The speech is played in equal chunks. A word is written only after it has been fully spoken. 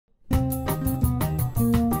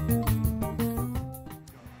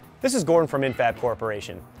This is Gordon from Infab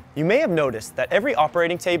Corporation. You may have noticed that every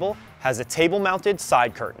operating table has a table-mounted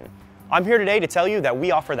side curtain. I'm here today to tell you that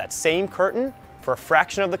we offer that same curtain for a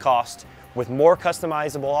fraction of the cost with more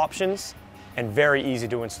customizable options and very easy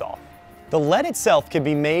to install. The LED itself can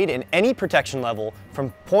be made in any protection level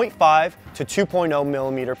from 0.5 to 2.0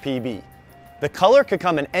 millimeter PB. The color could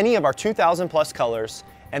come in any of our 2,000 plus colors,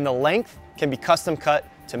 and the length can be custom cut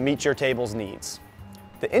to meet your table's needs.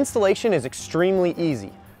 The installation is extremely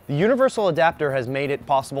easy. The universal adapter has made it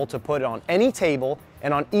possible to put it on any table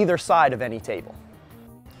and on either side of any table.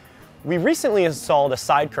 We recently installed a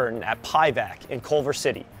side curtain at PieVac in Culver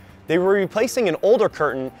City. They were replacing an older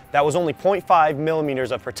curtain that was only 0.5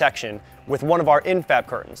 millimeters of protection with one of our Infab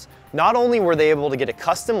curtains. Not only were they able to get a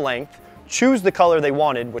custom length, choose the color they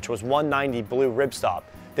wanted, which was 190 blue ribstop,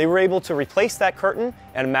 they were able to replace that curtain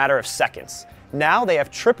in a matter of seconds. Now they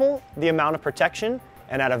have triple the amount of protection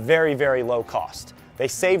and at a very, very low cost. They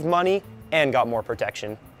saved money and got more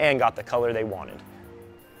protection and got the color they wanted.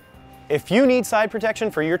 If you need side protection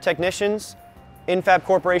for your technicians, Infab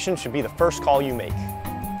Corporation should be the first call you make.